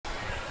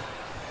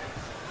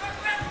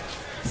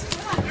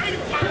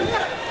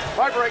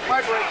My break,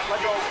 let go.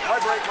 My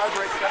break,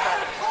 step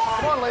back.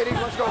 Come on, ladies,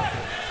 let's go.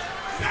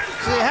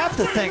 So you have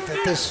to think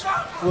that this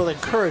will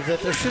encourage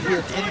that there should be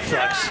an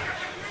influx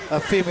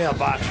of female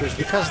boxers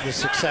because of the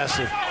success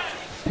of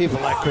people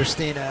like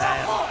Christina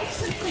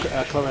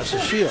and Clarissa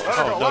Shields.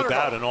 Oh, no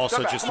doubt, and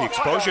also just the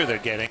exposure they're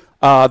getting.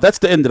 That's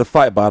the end of the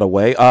fight, by the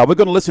way. We're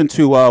going to listen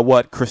to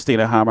what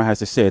Christina Hammer has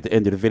to say at the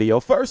end of the video.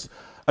 First,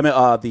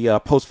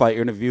 the post-fight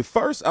interview.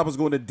 First, I was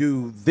going to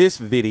do this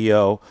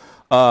video,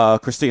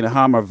 Christina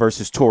Hammer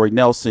versus Tori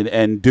Nelson,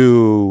 and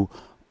do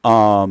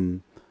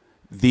the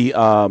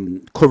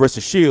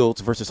Clarissa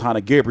Shields versus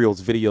Hannah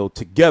Gabriel's video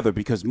together,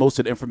 because most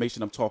of the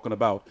information I'm talking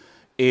about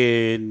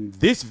in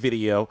this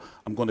video,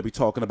 I'm going to be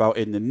talking about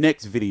in the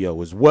next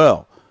video as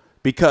well,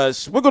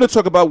 because we're going to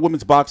talk about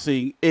women's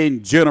boxing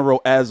in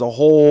general as a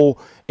whole,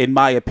 in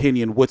my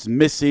opinion, what's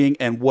missing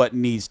and what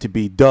needs to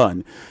be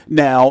done.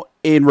 Now,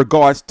 in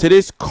regards to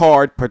this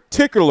card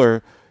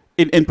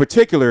in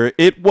particular,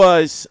 it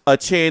was a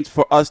chance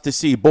for us to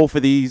see both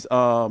of these.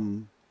 I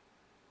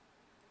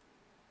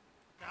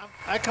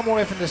come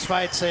away from this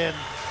fight saying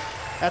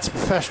that's a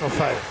professional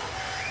fight.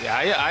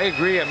 Yeah, I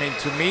agree. I mean,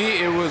 to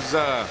me, it was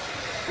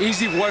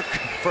easy work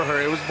for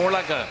her. It was more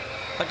like a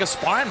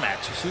sparring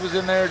match. She was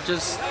in there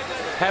just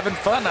having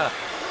fun.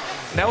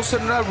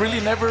 Nelson really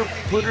never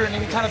put her in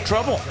any kind of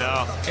trouble.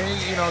 No.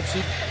 And, you know,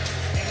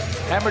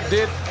 Hammer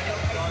did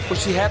what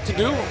she had to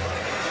do.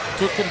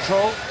 Took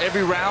control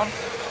every round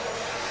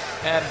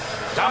and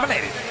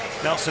dominated.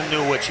 Nelson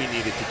knew what she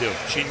needed to do.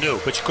 She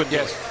knew, but she couldn't do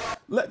it.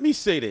 Let me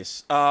say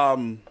this.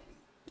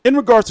 In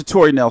regards to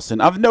Tori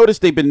Nelson, I've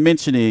noticed they've been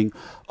mentioning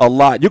a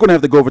lot. You're going to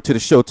have to go over to the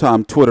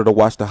Showtime Twitter to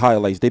watch the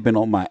highlights. They've been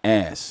on my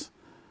ass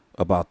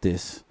about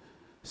this.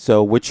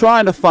 So we're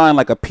trying to find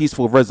like a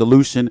peaceful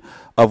resolution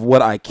of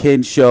what I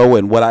can show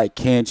and what I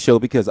can't show,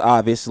 because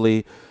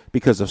obviously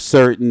because of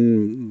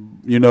certain,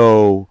 you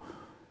know,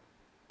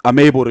 I'm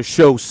able to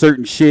show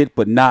certain shit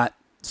but not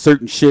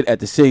certain shit at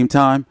the same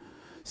time.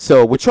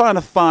 So we're trying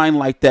to find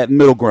like that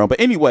middle ground.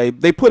 But anyway,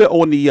 they put it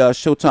on the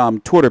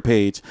Showtime Twitter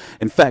page.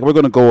 In fact, we're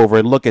going to go over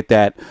and look at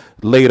that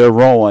later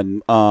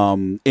on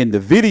in the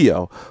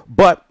video.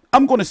 But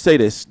I'm going to say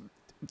this.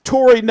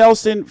 Tori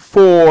Nelson,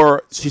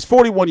 she's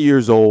 41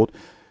 years old.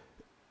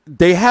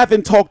 They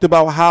haven't talked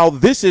about how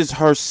this is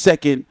her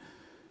second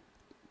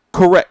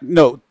in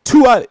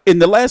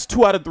the last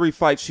 2 out of 3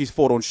 fights she's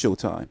fought on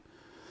Showtime.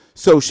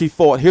 So she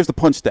fought, here's the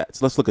punch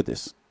stats. Let's look at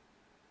this.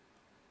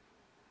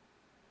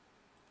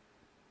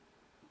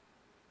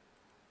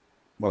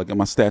 Well, I got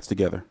my stats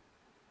together.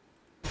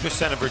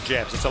 Percent of her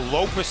jabs. It's a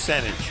low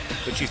percentage,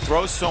 but she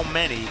throws so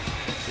many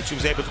that she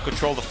was able to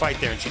control the fight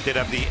there, and she did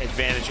have the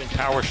advantage in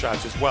power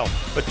shots as well.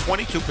 But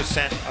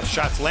 22% of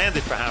shots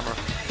landed for Hammer,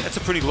 that's a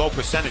pretty low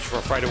percentage for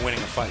a fighter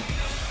winning a fight.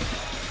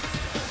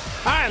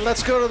 All right,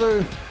 let's go to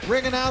the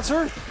ring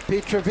announcer,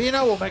 Pete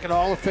Trevino. We'll make it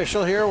all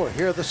official here. We'll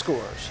hear the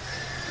scores.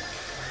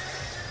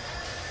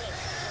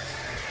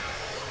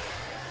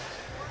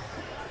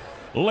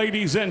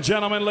 Ladies and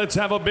gentlemen, let's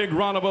have a big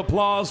round of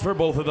applause for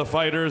both of the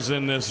fighters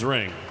in this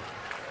ring.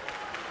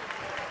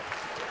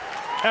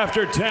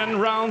 After 10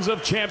 rounds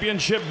of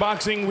championship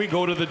boxing, we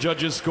go to the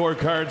judges'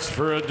 scorecards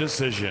for a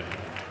decision.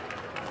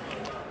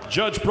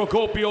 Judge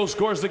Procopio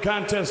scores the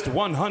contest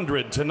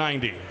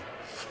 100-90.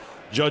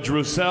 Judge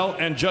Roussel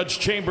and Judge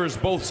Chambers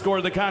both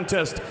score the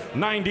contest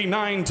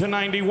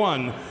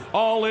 99-91.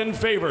 All in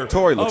favor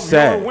of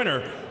your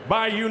winner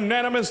by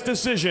unanimous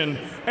decision,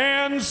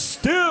 and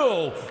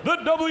still the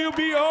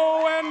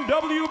WBO and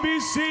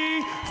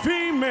WBC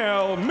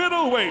female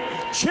middleweight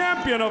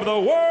champion of the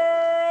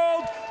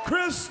world,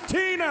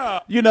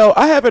 Christina. You know,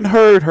 I haven't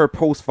heard her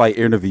post-fight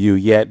interview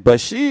yet, but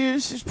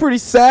she's pretty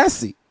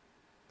sassy.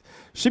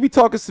 She be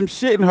talking some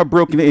shit in her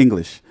broken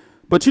English.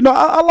 But, you know,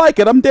 I like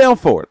it. I'm down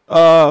for it.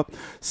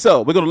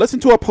 So we're going to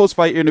listen to our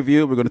post-fight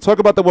interview. We're going to talk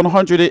about the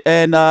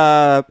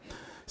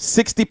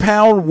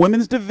 160-pound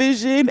women's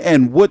division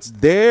and what's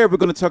there. We're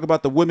going to talk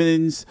about the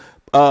women's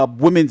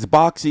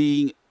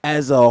boxing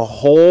as a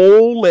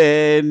whole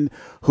and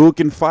who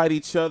can fight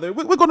each other.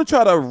 We're going to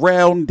try to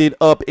round it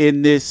up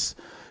in this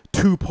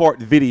 2-part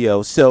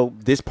video. So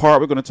this part,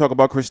 we're going to talk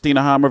about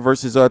Christina Hammer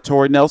versus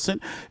Tori Nelson.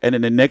 And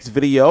in the next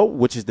video,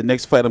 which is the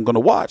next fight I'm going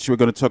to watch, we're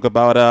going to talk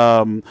about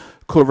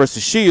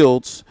Clarissa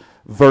Shields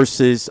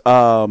versus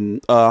Hannah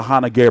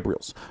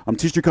Gabriels. I'm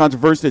TstreeT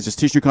Controversy. This is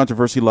TstreeT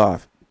Controversy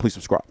Live. Please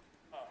subscribe.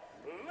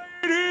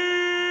 Lady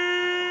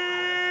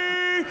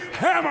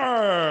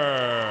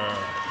Hammer.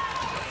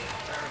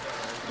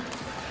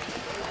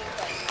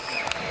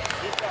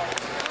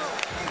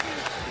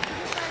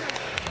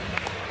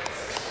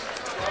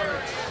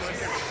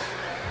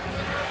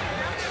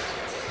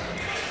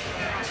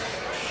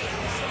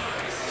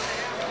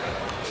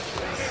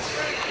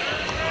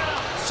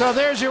 So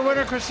there's your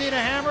winner, Christina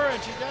Hammer,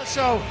 and she does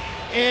so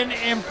in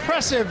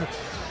impressive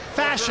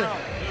fashion,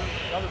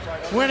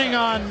 winning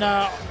on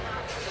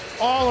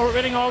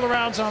winning all the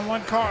rounds on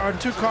one card, on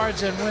 2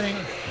 cards, and winning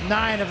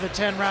 9 of the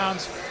 10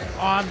 rounds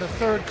on the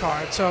 3rd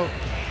card. So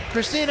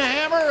Christina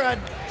Hammer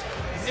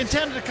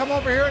intended to come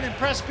over here and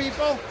impress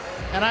people,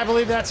 And I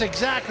believe that's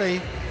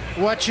exactly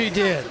what she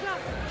did.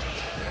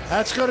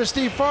 Let's go to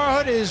Steve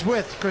Farhood, is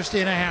with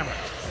Christina Hammer.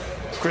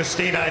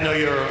 Christina, I know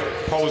you're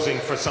posing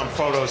for some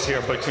photos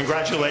here, but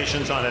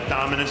congratulations on a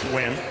dominant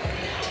win.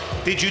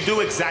 Did you do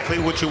exactly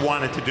what you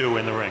wanted to do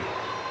in the ring?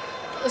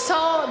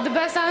 So the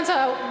best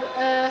answer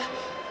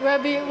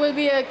will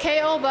be a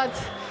KO, but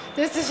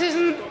this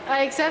decision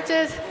I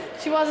accepted.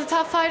 She was a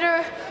tough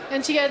fighter,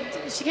 and she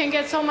can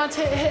get so much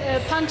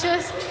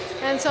punches,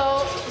 and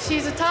so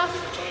she's a tough.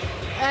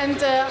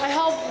 And I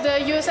hope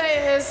the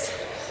USA is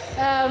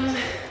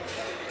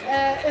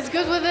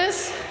good with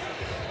this,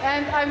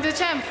 and I'm the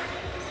champ.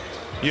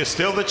 You're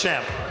still the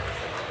champ.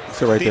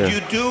 So right Did there.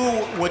 you do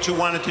what you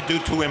wanted to do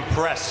to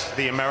impress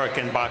the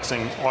American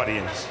boxing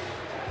audience?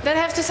 Then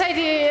have to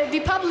say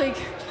the public.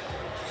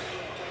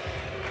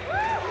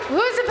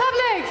 Who's the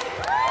public?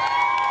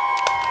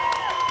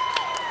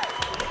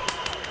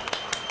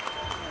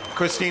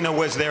 Christina,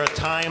 was there a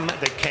time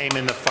that came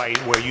in the fight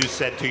where you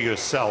said to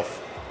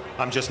yourself,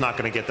 I'm just not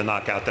going to get the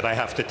knockout, that I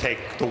have to take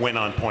the win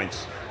on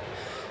points?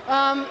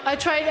 I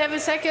tried every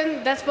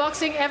second. That's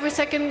boxing. Every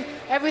second,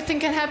 everything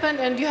can happen,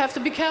 and you have to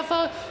be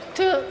careful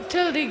till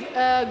the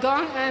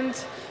gong, and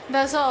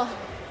that's all.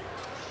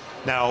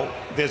 Now,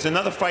 there's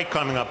another fight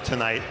coming up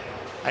tonight.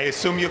 I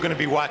assume you're going to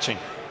be watching.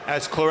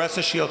 As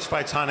Claressa Shields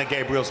fights Hannah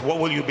Gabriels, what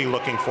will you be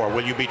looking for?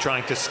 Will you be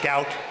trying to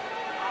scout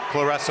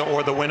Claressa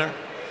or the winner?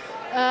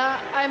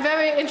 I'm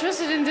very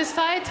interested in this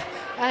fight.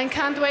 I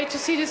can't wait to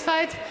see this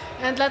fight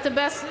and let the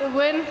best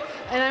win.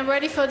 And I'm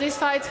ready for this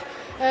fight.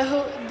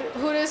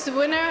 Who is the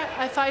winner?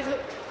 I fight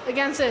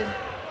against it.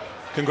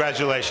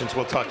 Congratulations.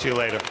 We'll talk to you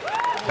later.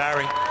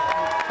 Barry?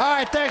 All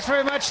right, thanks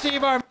very much,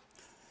 Steve. All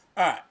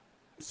right,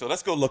 so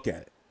let's go look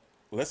at it.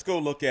 Let's go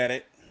look at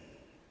it.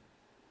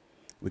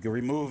 We can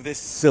remove this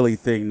silly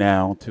thing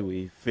now till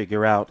we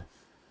figure out.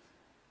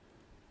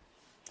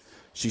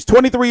 She's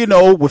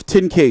 23-0 with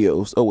 10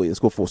 KOs. Oh, wait, let's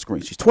go full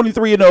screen. She's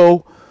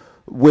 23-0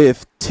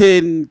 with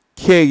 10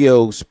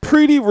 KOs.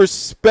 Pretty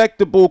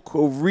respectable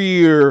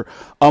career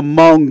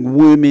among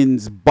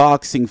women's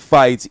boxing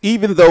fights,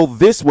 even though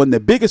this one, the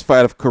biggest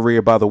fight of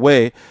career, by the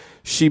way,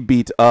 she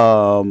beat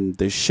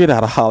the shit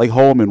out of Holly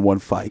Holm in one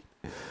fight.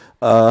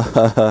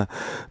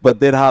 But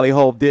then Holly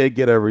Holm did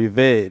get her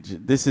revenge.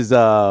 This is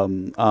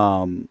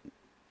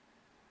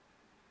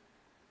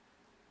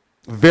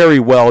very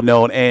well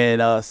known,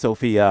 and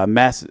Sophia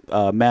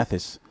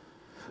Mathis.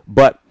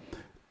 But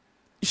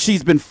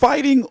she's been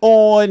fighting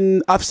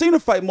on. I've seen her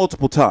fight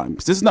multiple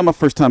times. This is not my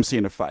first time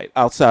seeing her fight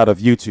outside of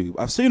YouTube.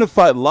 I've seen her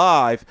fight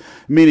live,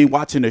 meaning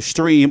watching a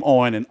stream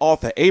on an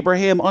Arthur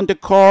Abraham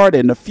undercard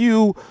and a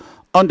few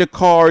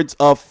undercards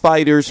of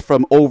fighters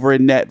from over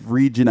in that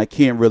region. I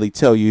can't really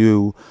tell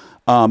you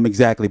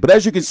exactly, but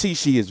as you can see,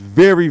 she is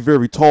very,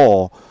 very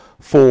tall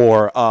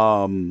for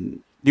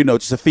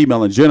just a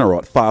female in general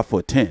at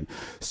 5'10".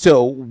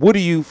 So what do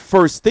you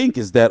first think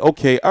is that,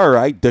 okay, all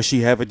right, does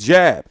she have a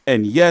jab?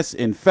 And yes,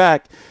 in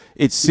fact,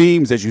 it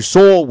seems, as you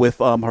saw with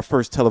her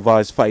first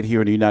televised fight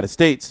here in the United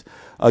States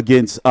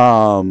against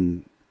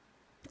Tori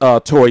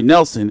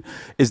Nelson,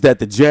 is that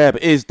the jab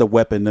is the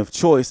weapon of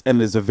choice,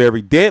 and is a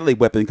very deadly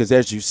weapon because,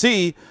 as you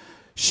see,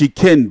 she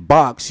can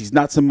box. She's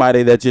not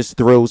somebody that just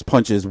throws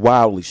punches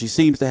wildly. She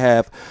seems to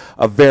have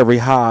a very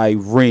high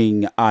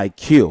ring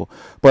IQ.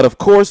 But, of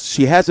course,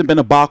 she hasn't been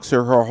a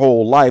boxer her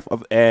whole life,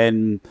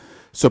 and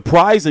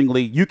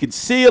surprisingly, you can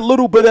see a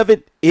little bit of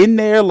it in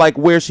there, like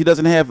where she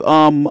doesn't have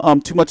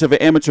too much of an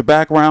amateur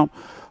background.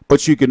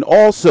 But you can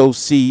also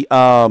see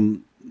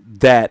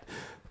that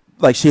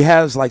like she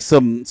has like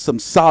some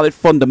solid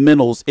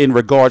fundamentals in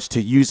regards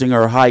to using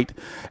her height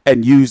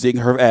and using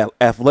her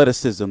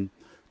athleticism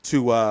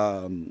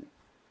to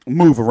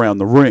move around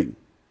the ring.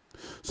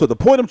 So the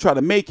point I'm trying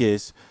to make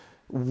is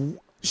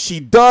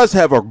she does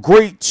have a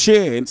great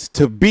chance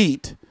to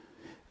beat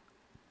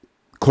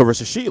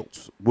Claressa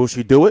Shields. Will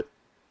she do it?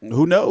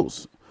 Who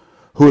knows?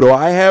 Who do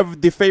I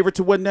have the favorite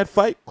to win that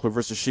fight?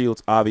 Claressa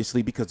Shields,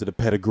 obviously, because of the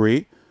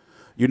pedigree.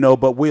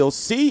 But we'll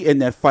see in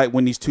that fight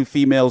when these two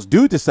females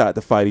do decide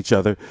to fight each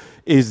other,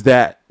 is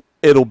that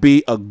it'll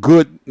be a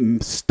good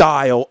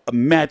style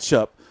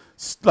matchup.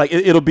 Like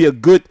it'll be a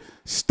good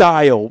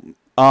style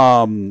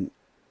matchup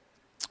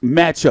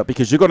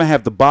because you're going to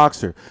have the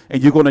boxer,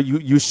 and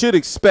you should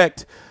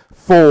expect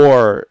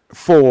for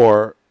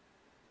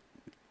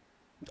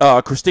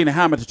Christina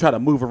Hammer to try to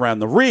move around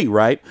the ring,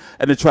 right?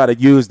 And to try to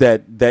use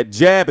that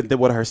jab, and then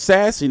with her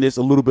sassiness,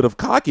 a little bit of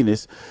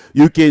cockiness,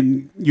 you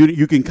can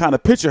kind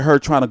of picture her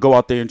trying to go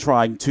out there and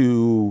trying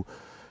to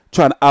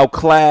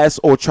outclass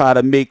or try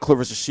to make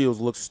Claressa Shields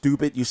look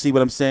stupid. You see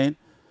what I'm saying?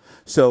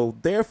 So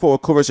therefore,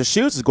 Claressa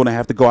Shields is going to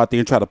have to go out there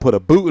and try to put a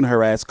boot in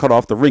her ass, cut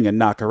off the ring, and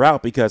knock her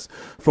out. Because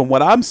from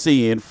what I'm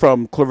seeing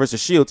from Claressa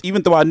Shields,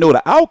 even though I know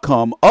the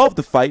outcome of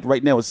the fight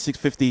right now is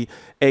 6:50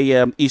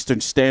 a.m.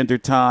 Eastern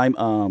Standard Time,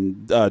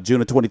 June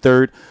the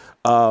 23rd,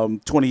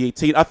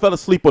 2018. I fell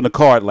asleep on the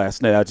card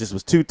last night. I just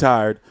was too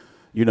tired,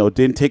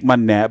 didn't take my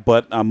nap,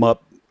 but I'm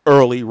up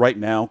early right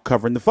now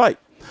covering the fight.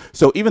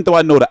 So even though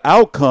I know the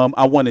outcome,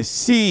 I want to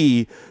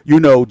see,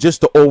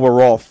 just the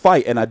overall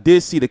fight. And I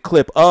did see the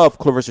clip of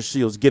Clarissa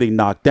Shields getting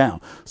knocked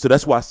down. So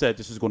that's why I said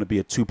this is going to be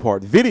a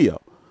 2-part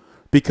video,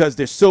 because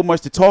there's so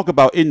much to talk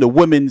about in the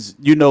women's,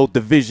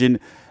 division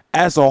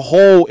as a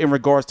whole in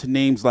regards to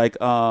names like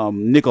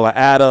Nicola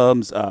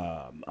Adams,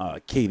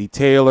 Katie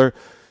Taylor,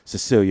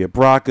 Cecilia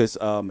Brakas,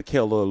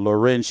 Michaela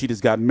Loren. She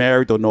just got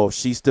married. Don't know if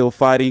she's still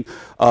fighting.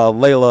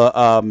 Layla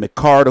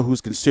McCarter,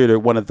 who's considered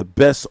one of the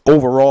best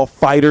overall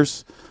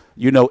fighters,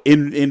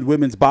 in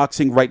women's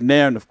boxing right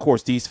now. And, of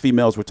course, these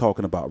females we're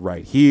talking about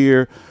right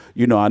here.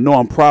 I know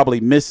I'm probably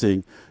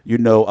missing, a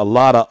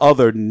lot of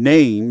other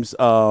names.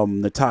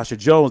 Natasha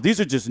Jones. These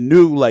are just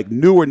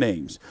newer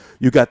names.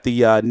 You got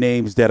the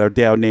names that are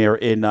down there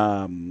in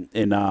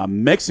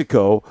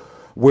Mexico,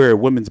 where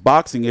women's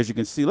boxing, as you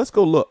can see. Let's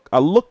go look. I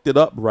looked it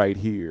up right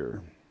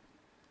here.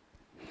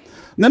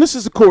 Now, this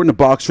is according to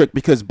BoxRec,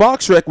 because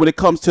BoxRec, when it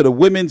comes to the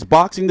women's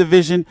boxing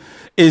division,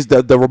 is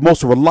the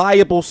most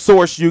reliable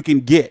source you can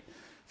get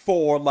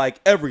for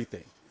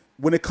everything.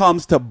 When it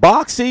comes to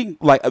boxing,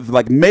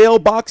 like male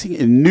boxing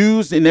and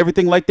news and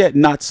everything like that,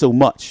 not so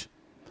much.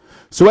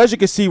 So as you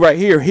can see right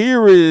here,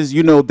 here is,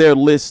 their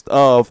list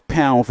of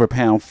pound for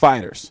pound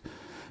fighters.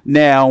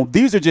 Now,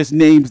 these are just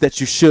names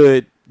that you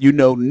should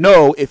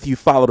know if you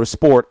follow the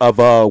sport of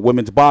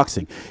women's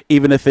boxing,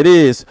 even if it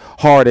is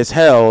hard as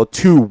hell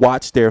to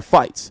watch their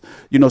fights.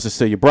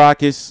 Cecilia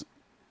Brakas,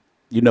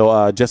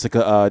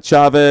 Jessica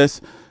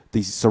Chavez,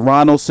 the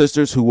Serrano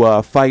sisters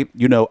who fight,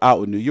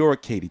 out in New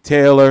York, Katie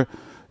Taylor,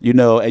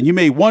 and you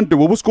may wonder,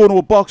 well, what's going on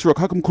with BoxRec?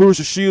 How come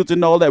Clarissa Shields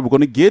and all that? We're going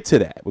to get to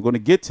that. We're going to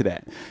get to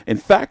that. In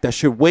fact, I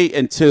should wait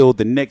until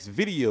the next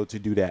video to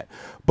do that.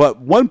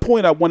 But one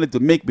point I wanted to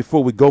make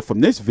before we go from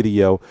this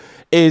video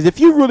is, if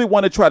you really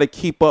want to try to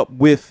keep up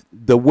with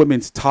the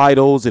women's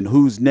titles and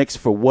who's next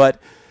for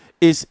what,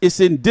 it's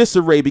in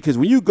disarray, because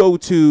when you go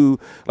to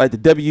like the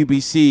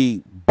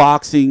WBC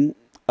boxing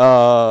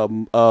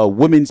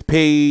women's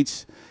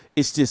page,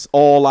 it's just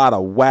all out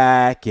of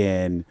whack,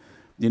 and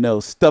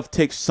stuff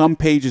takes, some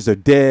pages are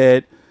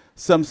dead,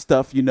 some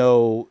stuff,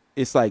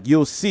 it's like,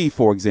 you'll see,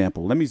 for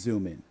example, let me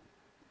zoom in.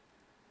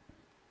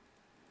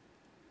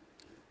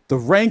 The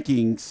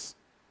rankings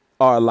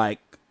are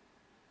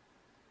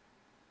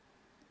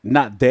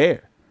not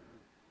there,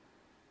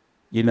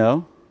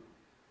 I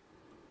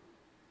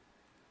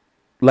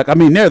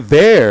mean, they're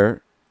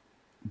there,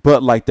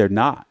 but they're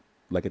not,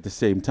 at the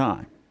same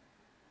time.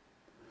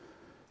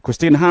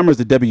 Christina Hammer is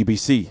the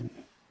WBC.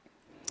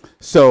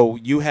 So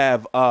you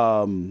have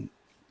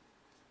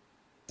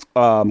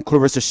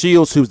Clarissa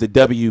Shields, who's the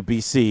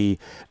WBC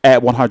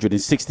at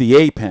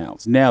 168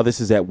 pounds. Now this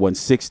is at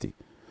 160.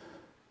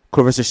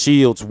 Clarissa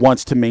Shields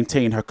wants to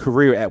maintain her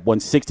career at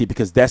 160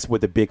 because that's where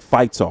the big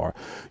fights are.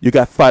 You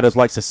got fighters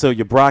like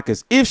Cecilia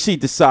Brakas, if she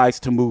decides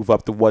to move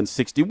up to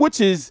 160,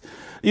 which is,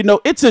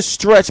 it's a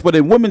stretch, but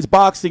in women's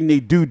boxing, they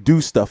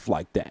do stuff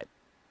like that.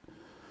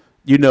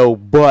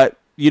 But,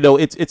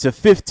 it's a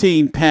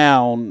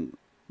 15-pound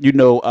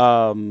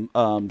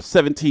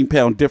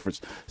 17-pound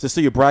difference.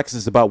 Cecilia Braxton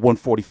is about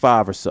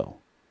 145 or so.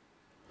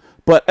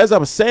 But as I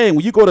was saying,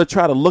 when you go to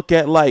try to look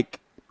at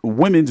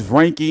women's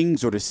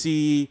rankings, or to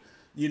see,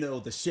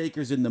 the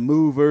shakers and the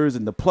movers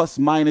and the plus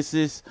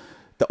minuses,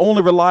 the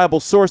only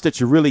reliable source that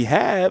you really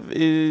have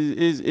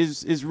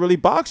is really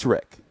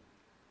BoxRec.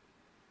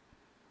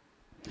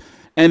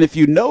 And if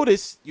you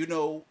notice,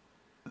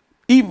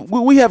 even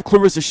we have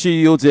Clarissa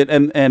Shields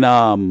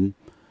and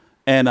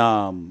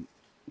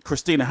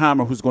Christina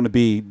Hammer, who's going to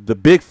be the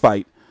big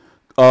fight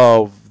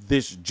of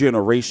this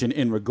generation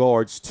in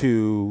regards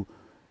to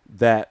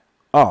that.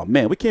 Oh,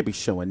 man, we can't be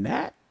showing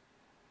that.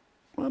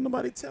 Why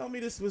nobody tell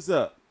me this was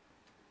up?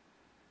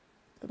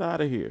 Get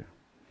out of here.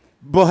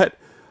 But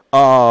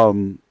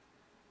now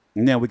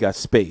we got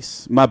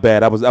space. My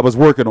bad. I was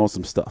working on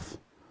some stuff.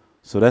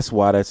 So that's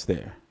why that's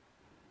there.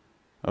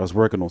 I was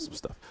working on some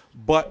stuff.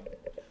 But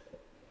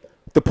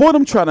the point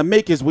I'm trying to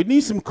make is we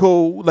need some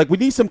we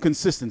need some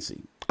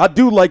consistency. I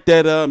do like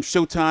that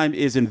Showtime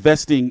is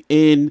investing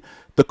in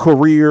the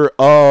career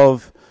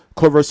of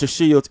Clarissa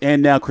Shields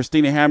and now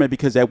Christina Hammer,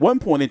 because at one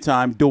point in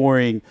time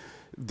during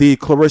the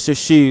Clarissa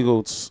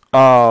Shields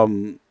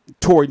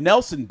Tori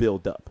Nelson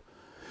build-up,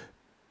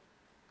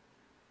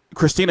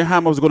 Christina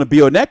Hammer was going to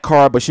be on that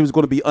card, but she was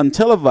going to be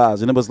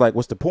untelevised, and it was like,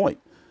 what's the point?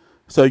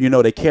 So,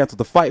 they canceled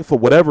the fight for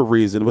whatever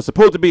reason. It was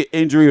supposed to be an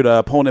injury, or the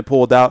opponent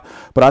pulled out,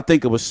 but I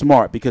think it was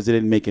smart because it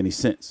didn't make any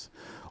sense.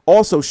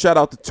 Also, shout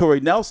out to Tori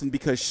Nelson,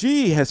 because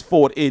she has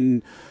fought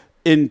in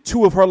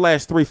 2 of her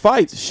last 3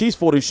 fights. She's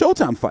fought in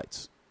Showtime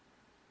fights.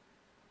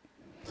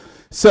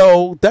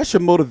 So that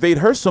should motivate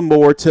her some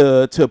more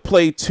to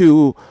play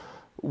to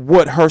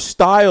what her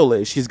style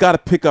is. She's got to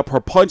pick up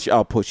her punch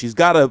output. She's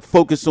got to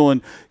focus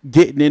on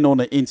getting in on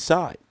the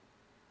inside.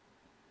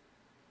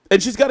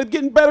 And she's got to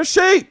get in better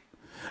shape.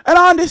 And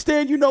I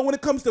understand, when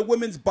it comes to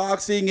women's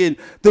boxing and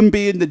them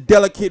being the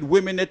delicate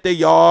women that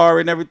they are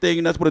and everything,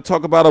 and that's what they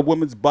talk about, a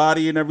woman's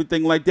body and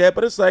everything like that.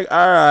 But it's like,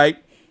 all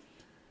right,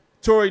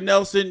 Tori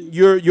Nelson,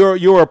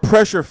 you're a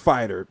pressure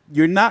fighter.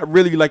 You're not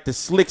really like the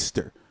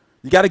slickster.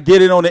 You got to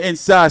get it on the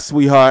inside,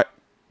 sweetheart.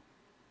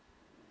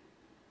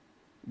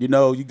 You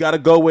know, you got to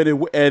go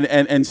in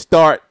and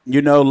start,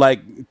 you know,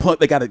 like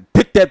they got to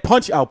pick that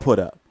punch output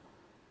up.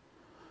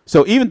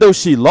 So even though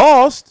she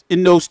lost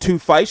in those 2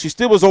 fights, she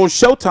still was on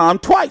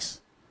Showtime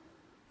twice.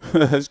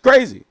 That's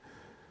crazy.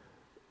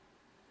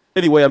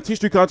 Anyway, I'm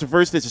TstreeT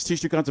Controversy. This is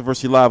TstreeT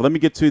Controversy Live. Let me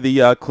get to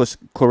the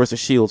Clarissa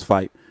Shields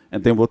fight,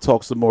 and then we'll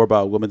talk some more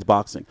about women's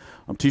boxing.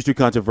 I'm TstreeT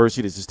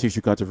Controversy. This is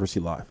TstreeT Controversy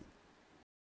Live.